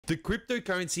The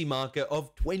cryptocurrency market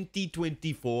of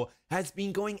 2024 has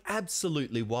been going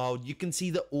absolutely wild. You can see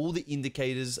that all the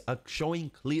indicators are showing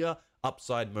clear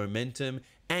upside momentum,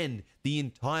 and the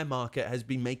entire market has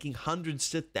been making hundreds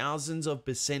to thousands of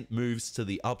 % moves to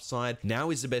the upside. Now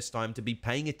is the best time to be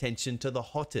paying attention to the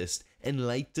hottest and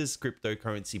latest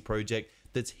cryptocurrency project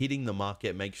that's hitting the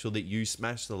market. Make sure that you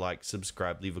smash the like,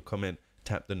 subscribe, leave a comment,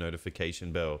 tap the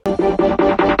notification bell.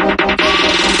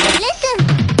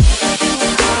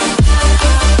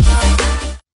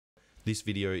 This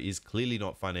video is clearly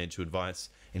not financial advice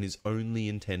and is only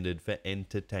intended for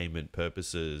entertainment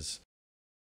purposes.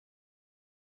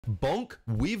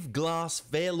 Bonkwifglass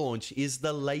Fair Launch is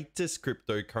the latest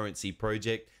cryptocurrency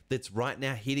project that's right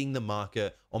now hitting the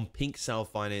market on Pink Sale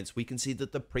Finance. We can see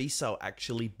that the pre-sale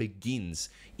actually begins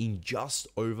in just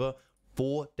over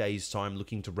 4 days' time,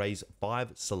 looking to raise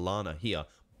 5 Solana here.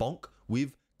 Bonkwifglass,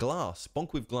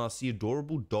 the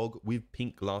adorable dog with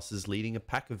pink glasses leading a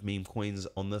pack of meme coins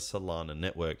on the Solana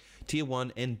network. Tier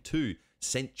 1 and 2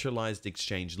 centralized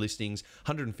exchange listings,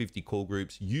 150 call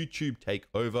groups, YouTube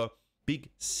takeover,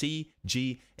 big C,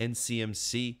 G, and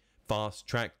CMC, fast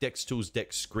track, Dex Tools,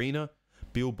 Dex Screener,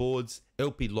 billboards,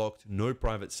 LP locked, no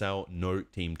private sale, no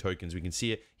team tokens. We can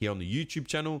see it here on the YouTube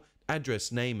channel,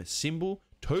 address, name, symbol,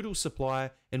 total supply,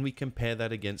 and we compare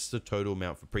that against the total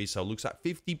amount for pre-sale. Looks like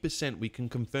 50%. We can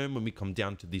confirm when we come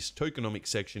down to this tokenomics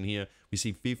section here, we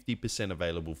see 50%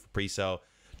 available for pre-sale,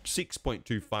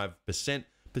 6.25%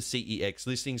 for CEX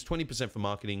listings, 20% for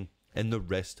marketing, and the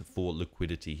rest for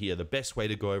liquidity here. The best way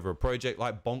to go over a project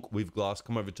like Bonkwifglass,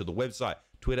 come over to the website,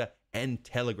 Twitter, and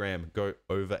Telegram. Go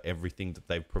over everything that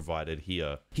they've provided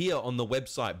here. Here on the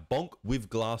website,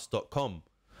 bonkwifglass.com.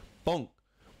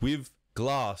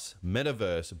 Bonkwifglass,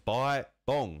 Metaverse, buy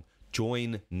Bong,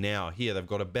 join now. Here they've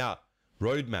got about,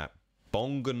 roadmap,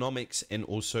 Bongonomics, and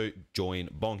also join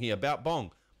Bong. Here about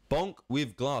Bong.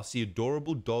 Bonkwifglass, the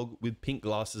adorable dog with pink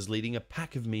glasses leading a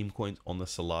pack of meme coins on the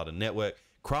Solana network.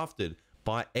 Crafted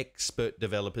by expert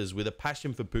developers with a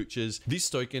passion for pooches. This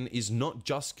token is not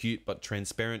just cute, but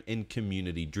transparent and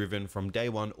community driven. From day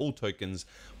one, all tokens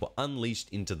were unleashed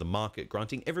into the market,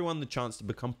 granting everyone the chance to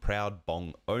become proud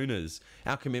Bong owners.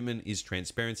 Our commitment is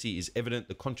transparency is evident.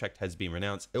 The contract has been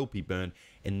renounced, LP burn,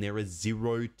 and there are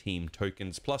 0 team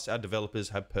tokens. Plus, our developers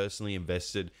have personally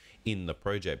invested in the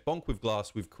project.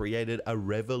 Bonkwifglass, we've created a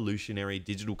revolutionary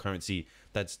digital currency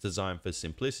that's designed for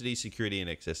simplicity, security, and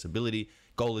accessibility.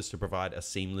 Goal is to provide a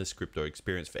seamless crypto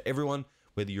experience for everyone,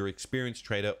 whether you're an experienced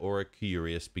trader or a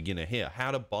curious beginner. Here,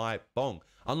 how to buy Bong.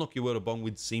 Unlock your world of Bong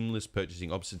with seamless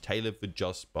purchasing options tailored for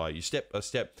just by you, step by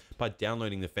step, by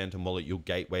downloading the Phantom wallet, your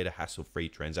gateway to hassle-free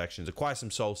transactions. Acquire some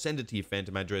Sol, send it to your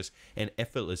Phantom address, and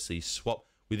effortlessly swap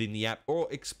within the app, or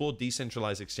explore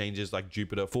decentralized exchanges like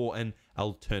Jupiter for an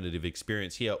alternative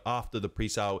experience. Here, after the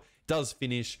pre-sale does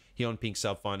finish here on Pink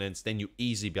Sale Finance, then you'll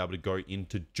easily be able to go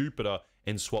into Jupiter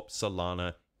and swap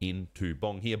Solana into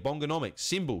Bong. Here, Bongonomics,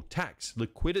 symbol, tax,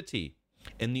 liquidity,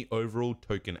 and the overall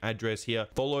token address here.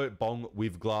 Follow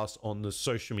Bonkwifglass on the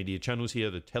social media channels here,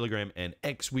 the Telegram and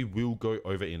X, we will go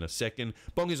over in a second.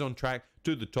 Bong is on track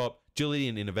to the top. Agility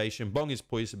and innovation. Bong is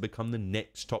poised to become the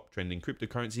next top trending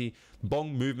cryptocurrency.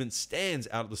 Bong movement stands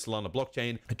out of the Solana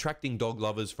blockchain, attracting dog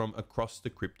lovers from across the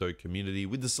crypto community,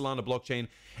 with the Solana blockchain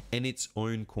and its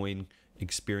own coin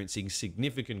experiencing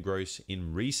significant growth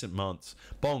in recent months.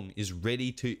 Bong is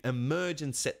ready to emerge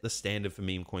and set the standard for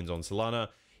meme coins on Solana.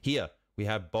 Here we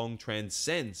have Bong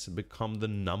transcends and become the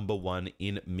 #1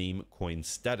 in meme coin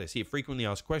status. Here, frequently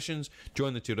asked questions,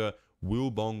 join the Twitter.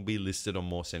 Will Bong be listed on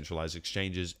more centralized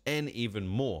exchanges, and even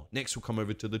more? Next, we'll come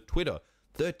over to the Twitter.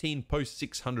 13 posts,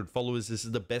 600 followers. This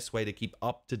is the best way to keep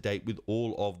up to date with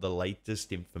all of the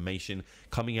latest information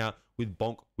coming out with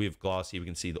Bonkwifglass. Here we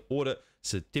can see the audit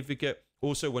certificate.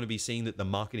 Also want to be seeing that the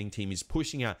marketing team is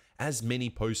pushing out as many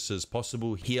posts as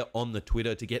possible here on the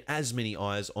Twitter to get as many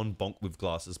eyes on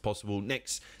Bonkwifglass as possible.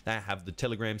 Next, they have the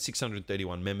Telegram,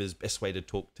 631 members. Best way to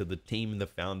talk to the team, the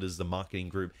founders, the marketing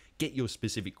group. Get your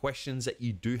specific questions that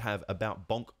you do have about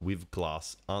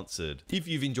Bonkwifglass answered. If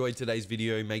you've enjoyed today's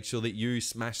video, make sure that you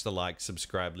smash the like,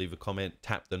 subscribe, leave a comment,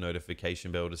 tap the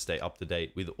notification bell to stay up to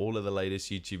date with all of the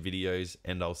latest YouTube videos,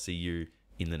 and I'll see you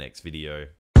in the next video.